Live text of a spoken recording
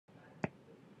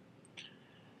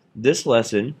This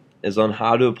lesson is on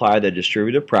how to apply the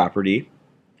distributive property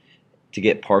to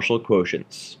get partial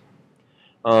quotients.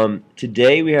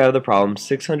 Today we have the problem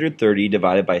 630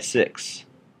 divided by 6.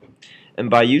 And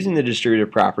by using the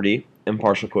distributive property and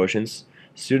partial quotients,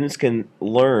 students can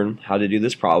learn how to do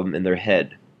this problem in their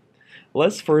head.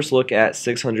 Let's first look at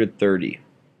 630.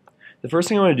 The first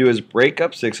thing I want to do is break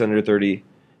up 630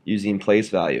 using place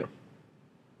value.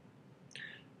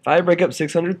 If I break up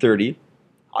 630,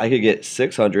 I could get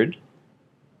 600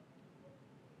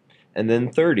 and then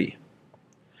 30,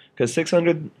 because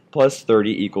 600 plus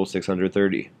 30 equals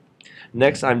 630.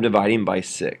 Next, I'm dividing by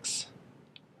 6.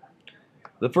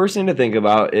 The first thing to think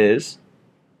about is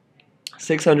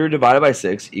 600 divided by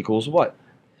 6 equals what?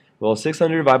 Well,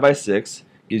 600 divided by 6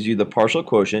 gives you the partial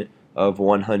quotient of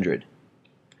 100.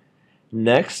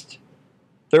 Next,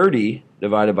 30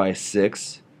 divided by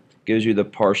 6 gives you the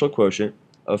partial quotient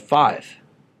of 5.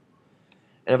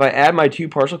 And if I add my two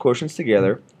partial quotients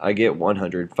together, I get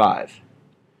 105.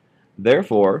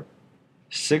 Therefore,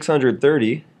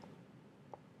 630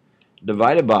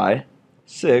 divided by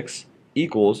 6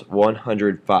 equals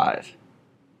 105.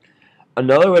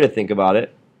 Another way to think about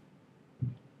it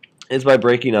is by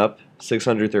breaking up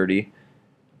 630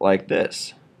 like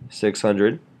this.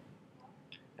 600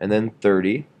 and then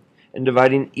 30, and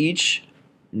dividing each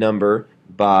number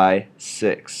by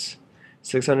 6.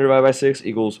 600 divided by 6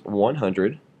 equals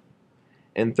 100,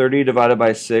 and 30 divided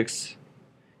by 6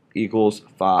 equals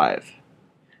 5.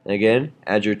 And again,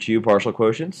 add your two partial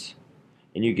quotients,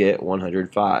 and you get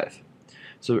 105.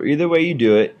 So either way you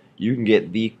do it, you can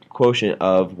get the quotient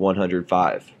of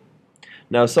 105.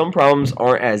 Now, some problems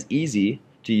aren't as easy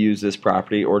to use this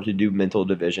property or to do mental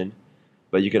division,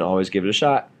 but you can always give it a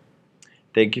shot.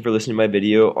 Thank you for listening to my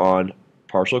video on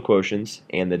partial quotients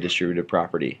and the distributive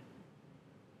property.